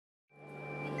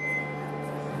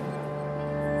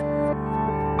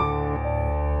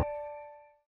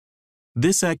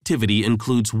This activity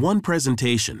includes one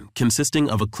presentation consisting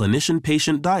of a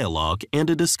clinician-patient dialogue and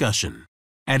a discussion.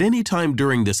 At any time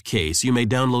during this case, you may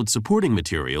download supporting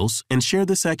materials and share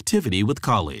this activity with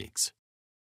colleagues.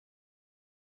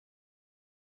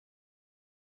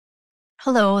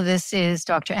 Hello, this is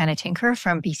Dr. Anna Tinker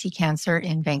from BC Cancer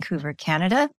in Vancouver,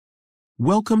 Canada.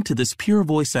 Welcome to this Pure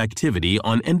Voice activity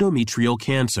on endometrial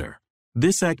cancer.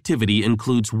 This activity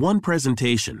includes one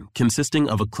presentation consisting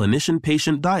of a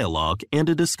clinician-patient dialogue and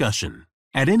a discussion.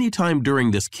 At any time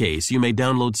during this case, you may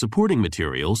download supporting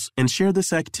materials and share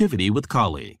this activity with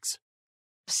colleagues.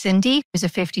 Cindy is a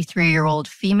 53-year-old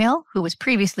female who was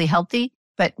previously healthy,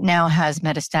 but now has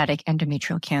metastatic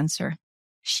endometrial cancer.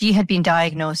 She had been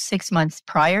diagnosed 6 months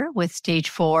prior with stage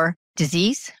 4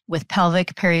 disease with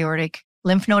pelvic, periaortic,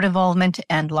 lymph node involvement,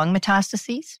 and lung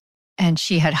metastases. And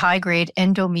she had high-grade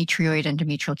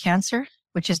endometrial cancer,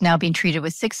 which is now being treated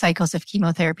with 6 cycles of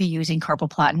chemotherapy using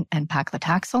carboplatin and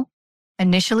paclitaxel.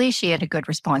 Initially, she had a good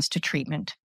response to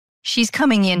treatment. She's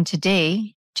coming in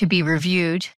today to be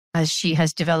reviewed as she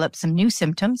has developed some new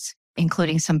symptoms,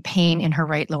 including some pain in her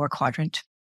right lower quadrant.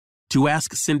 To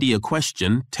ask Cindy a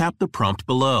question, tap the prompt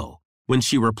below. When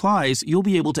she replies, you'll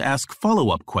be able to ask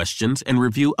follow-up questions and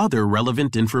review other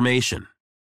relevant information.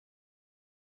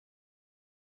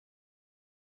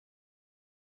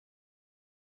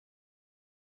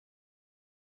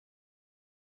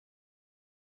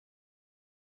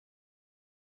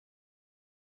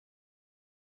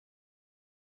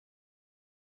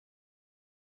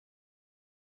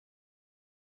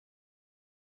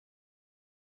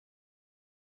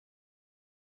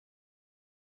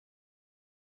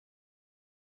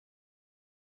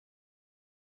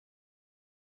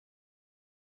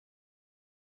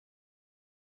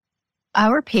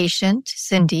 Our patient,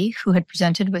 Cindy, who had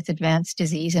presented with advanced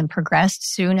disease and progressed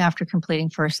soon after completing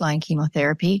first-line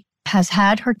chemotherapy, has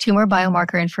had her tumor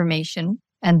biomarker information,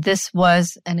 and this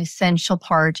was an essential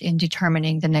part in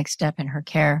determining the next step in her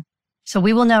care. So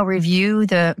we will now review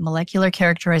the molecular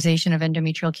characterization of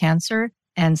endometrial cancer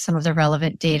and some of the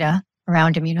relevant data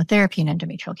around immunotherapy in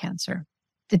endometrial cancer.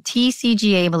 The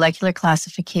TCGA molecular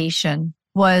classification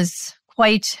was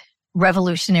quite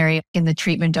revolutionary in the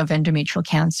treatment of endometrial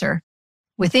cancer.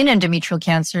 Within endometrial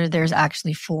cancer, there's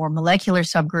actually 4 molecular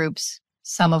subgroups,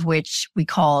 some of which we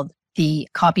called the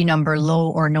copy number low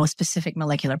or no specific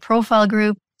molecular profile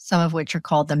group, some of which are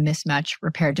called the mismatch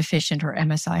repair deficient or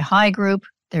MSI high group.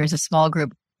 There's a small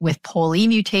group with POLE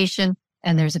mutation,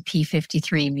 and there's a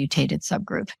P53 mutated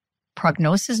subgroup.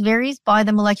 Prognosis varies by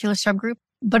the molecular subgroup,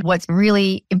 but what's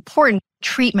really important,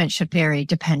 treatment should vary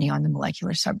depending on the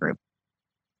molecular subgroup.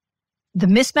 The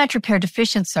mismatch repair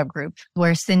deficient subgroup,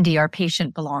 where Cindy, our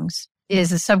patient, belongs,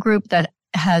 is a subgroup that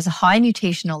has a high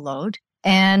mutational load,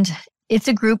 and it's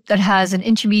a group that has an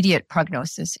intermediate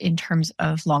prognosis in terms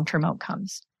of long-term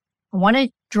outcomes. I want to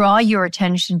draw your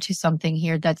attention to something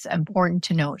here that's important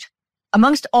to note.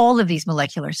 Amongst all of these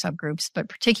molecular subgroups, but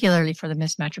particularly for the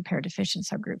mismatch repair deficient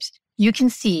subgroups, you can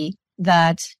see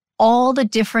that all the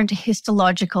different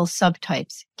histological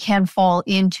subtypes can fall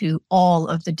into all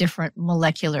of the different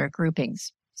molecular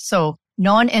groupings. So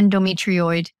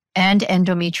non-endometrioid and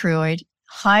endometrioid,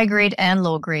 high-grade and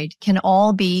low-grade can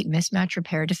all be mismatch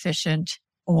repair deficient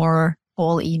or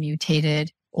POLE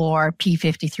mutated or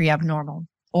P53 abnormal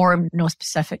or no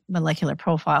specific molecular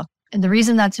profile. And the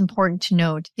reason that's important to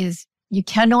note is you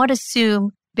cannot assume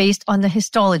based on the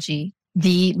histology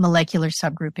the molecular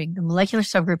subgrouping. The molecular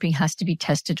subgrouping has to be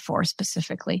tested for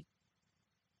specifically.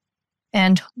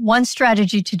 And one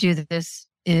strategy to do this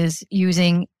is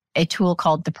using a tool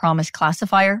called the PROMIS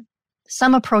classifier.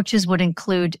 Some approaches would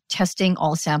include testing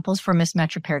all samples for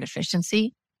mismatch repair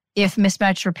deficiency. If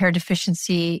mismatch repair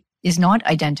deficiency is not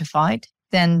identified,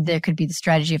 then there could be the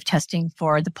strategy of testing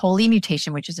for the POLE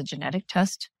mutation, which is a genetic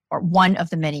test, or one of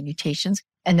the many mutations,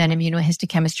 and then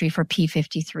immunohistochemistry for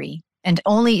P53. And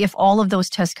only if all of those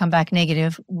tests come back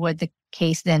negative would the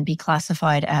case then be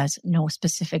classified as no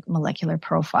specific molecular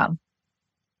profile.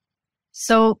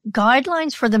 So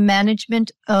guidelines for the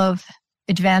management of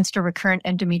advanced or recurrent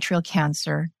endometrial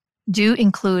cancer do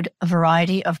include a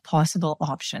variety of possible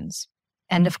options.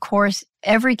 And of course,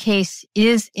 every case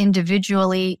is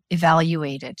individually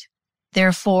evaluated.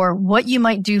 Therefore, what you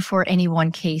might do for any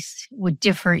one case would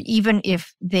differ even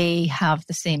if they have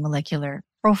the same molecular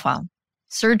profile.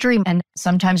 Surgery and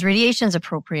sometimes radiation is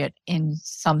appropriate in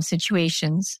some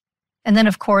situations. And then,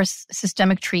 of course,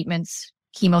 systemic treatments,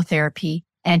 chemotherapy,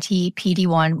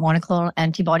 anti-PD-1 monoclonal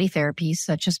antibody therapies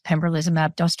such as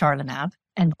pembrolizumab, dostarlimab,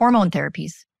 and hormone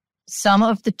therapies. Some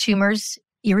of the tumors,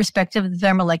 irrespective of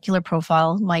their molecular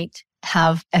profile, might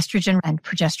have estrogen and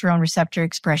progesterone receptor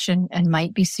expression and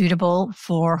might be suitable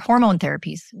for hormone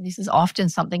therapies. This is often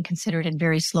something considered in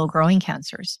very slow-growing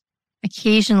cancers.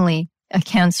 Occasionally, a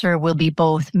cancer will be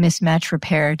both mismatch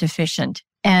repair deficient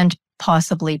and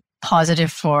possibly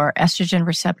positive for estrogen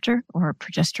receptor or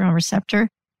progesterone receptor.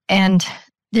 And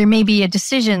there may be a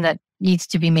decision that needs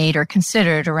to be made or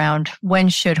considered around when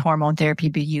should hormone therapy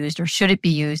be used or should it be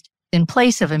used in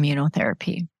place of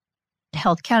immunotherapy.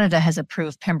 Health Canada has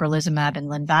approved pembrolizumab and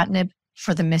lenvatinib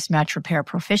for the mismatch repair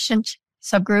proficient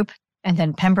subgroup, and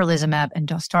then pembrolizumab and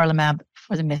dostarlimab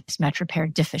for the mismatch repair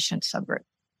deficient subgroup.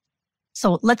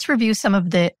 So let's review some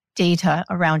of the data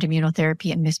around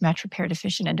immunotherapy and mismatch repair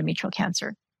deficient endometrial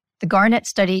cancer. The Garnet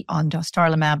study on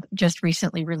dostarlimab just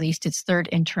recently released its third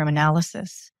interim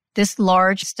analysis. This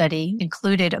large study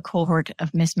included a cohort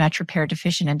of mismatch repair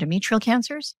deficient endometrial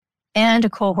cancers and a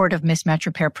cohort of mismatch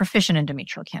repair proficient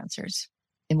endometrial cancers.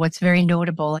 And what's very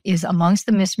notable is amongst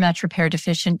the mismatch repair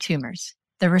deficient tumors,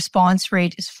 the response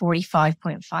rate is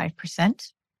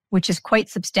 45.5%, which is quite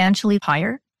substantially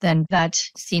higher than that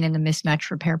seen in the mismatch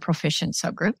repair proficient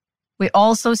subgroup. We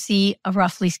also see a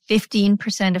roughly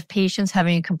 15% of patients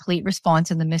having a complete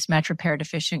response in the mismatch repair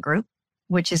deficient group,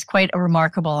 which is quite a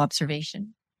remarkable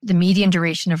observation. The median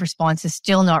duration of response is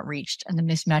still not reached in the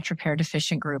mismatch repair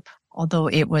deficient group, although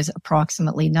it was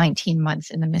approximately 19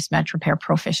 months in the mismatch repair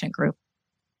proficient group.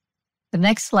 The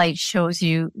next slide shows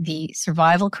you the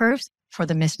survival curves for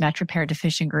the mismatch repair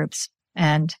deficient groups.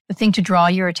 And the thing to draw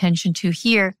your attention to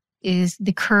here is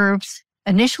the curves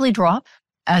initially drop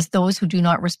as those who do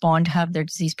not respond have their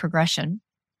disease progression.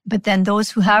 But then those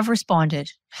who have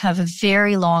responded have a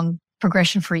very long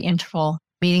progression-free interval,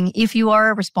 meaning if you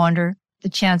are a responder, the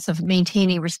chance of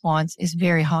maintaining response is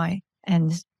very high.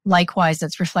 And likewise,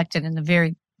 that's reflected in the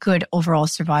very good overall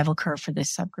survival curve for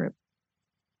this subgroup.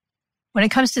 When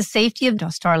it comes to safety of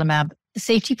dostarlimab, the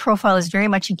safety profile is very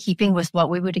much in keeping with what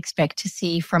we would expect to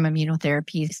see from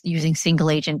immunotherapies using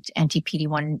single-agent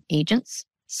anti-PD-1 agents.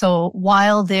 So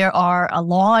while there are a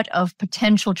lot of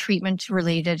potential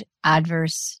treatment-related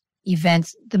adverse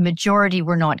events, the majority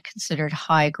were not considered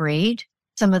high grade.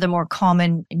 Some of the more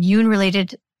common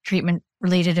immune-related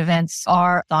treatment-related events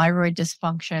are thyroid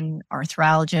dysfunction,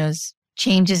 arthralgias,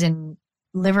 changes in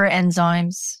liver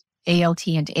enzymes, ALT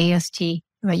and AST.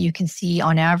 But you can see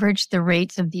on average, the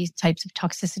rates of these types of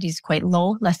toxicity is quite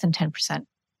low, less than 10%.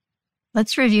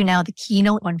 Let's review now the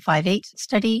Keynote 158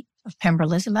 study of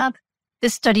pembrolizumab.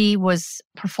 This study was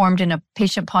performed in a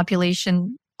patient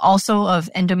population also of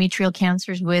endometrial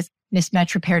cancers with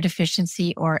mismatch repair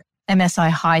deficiency or MSI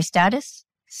high status.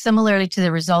 Similarly to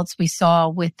the results we saw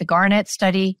with the Garnet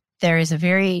study, there is a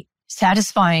very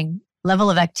satisfying level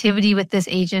of activity with this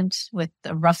agent with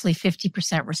a roughly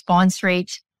 50% response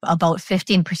rate, about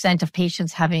 15% of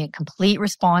patients having a complete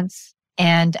response.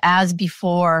 And as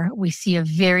before, we see a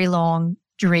very long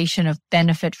duration of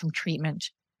benefit from treatment.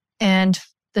 And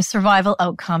the survival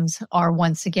outcomes are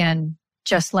once again,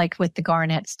 just like with the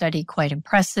Garnet study, quite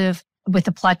impressive, with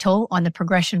a plateau on the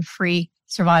progression-free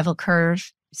survival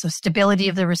curve. So stability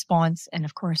of the response and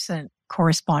of course a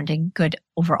corresponding good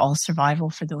overall survival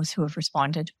for those who have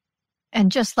responded.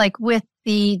 And just like with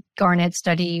the Garnet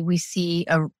study, we see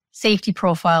a safety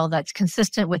profile that's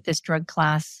consistent with this drug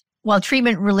class. While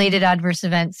treatment-related adverse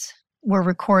events were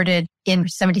recorded in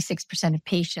 76% of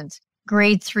patients,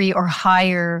 grade 3 or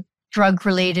higher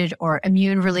drug-related or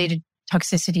immune-related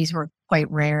toxicities were quite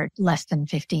rare, less than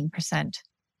 15%.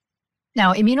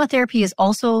 Now, immunotherapy is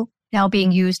also now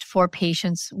being used for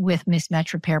patients with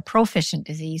mismatch repair proficient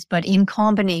disease, but in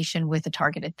combination with a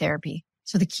targeted therapy.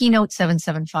 So the Keynote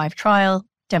 775 trial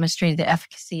demonstrated the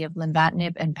efficacy of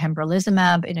lenvatinib and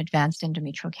pembrolizumab in advanced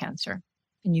endometrial cancer.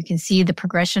 And you can see the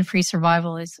progression-free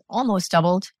survival is almost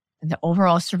doubled, and the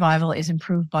overall survival is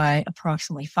improved by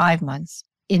approximately 5 months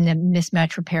in the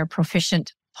mismatch repair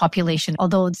proficient population,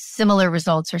 although similar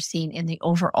results are seen in the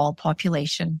overall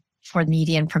population for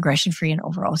median progression-free and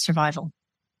overall survival.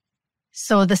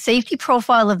 So the safety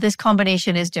profile of this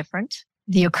combination is different.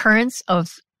 The occurrence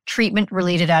of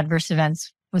treatment-related adverse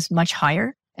events was much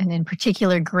higher, and in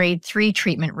particular, grade 3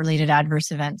 treatment-related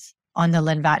adverse events on the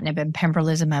lenvatinib and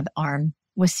pembrolizumab arm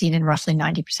was seen in roughly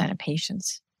 90% of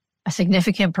patients. A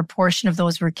significant proportion of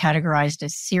those were categorized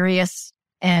as serious,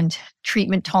 and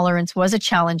treatment tolerance was a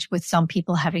challenge with some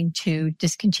people having to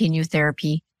discontinue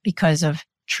therapy because of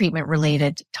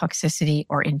treatment-related toxicity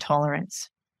or intolerance.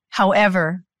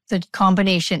 However, the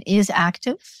combination is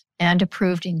active and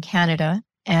approved in Canada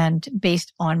and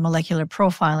based on molecular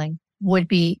profiling would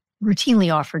be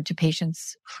routinely offered to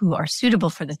patients who are suitable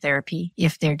for the therapy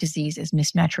if their disease is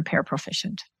mismatch repair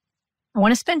proficient. I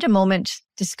want to spend a moment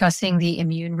discussing the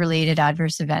immune-related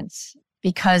adverse events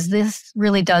because this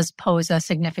really does pose a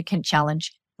significant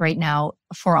challenge right now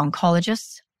for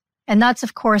oncologists. And that's,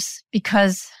 of course,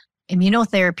 because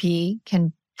immunotherapy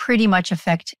can pretty much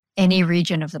affect any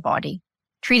region of the body.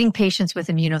 Treating patients with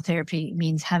immunotherapy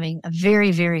means having a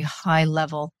very, very high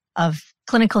level of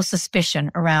clinical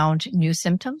suspicion around new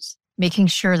symptoms, making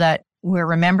sure that we're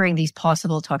remembering these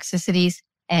possible toxicities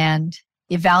and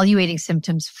evaluating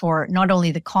symptoms for not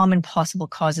only the common possible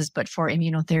causes, but for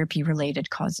immunotherapy-related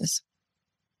causes.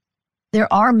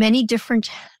 There are many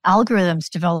different algorithms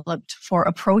developed for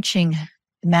approaching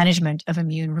the management of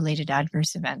immune-related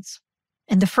adverse events.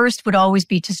 And the first would always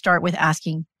be to start with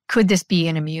asking, could this be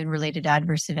an immune-related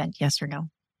adverse event, yes or no?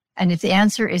 And if the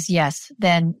answer is yes,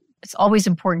 then it's always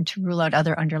important to rule out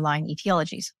other underlying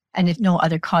etiologies. And if no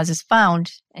other cause is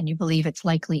found and you believe it's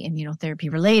likely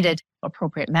immunotherapy related,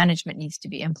 appropriate management needs to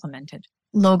be implemented.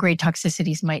 Low-grade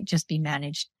toxicities might just be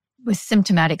managed with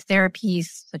symptomatic therapies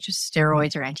such as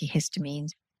steroids or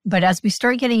antihistamines. But as we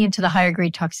start getting into the higher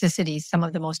grade toxicities, some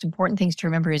of the most important things to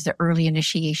remember is the early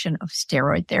initiation of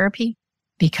steroid therapy,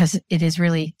 because it is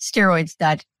really steroids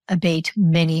that abate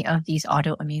many of these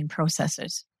autoimmune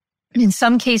processes. In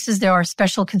some cases, there are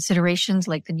special considerations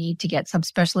like the need to get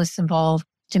subspecialists involved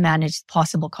to manage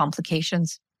possible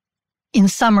complications. In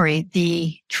summary,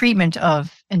 the treatment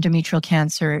of endometrial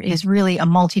cancer is really a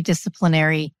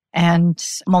multidisciplinary and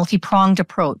multi-pronged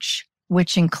approach,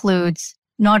 which includes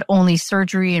not only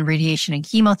surgery and radiation and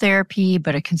chemotherapy,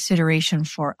 but a consideration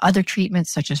for other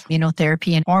treatments such as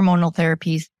immunotherapy and hormonal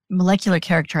therapies. Molecular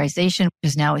characterization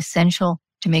is now essential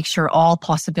to make sure all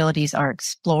possibilities are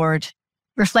explored.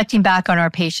 Reflecting back on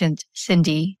our patient,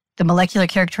 Cindy, the molecular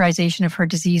characterization of her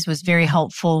disease was very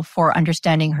helpful for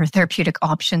understanding her therapeutic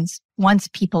options once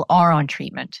people are on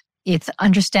treatment. It's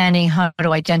understanding how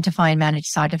to identify and manage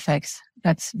side effects.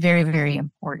 That's very, very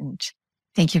important.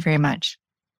 Thank you very much.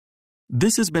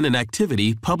 This has been an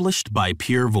activity published by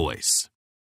Peer Voice.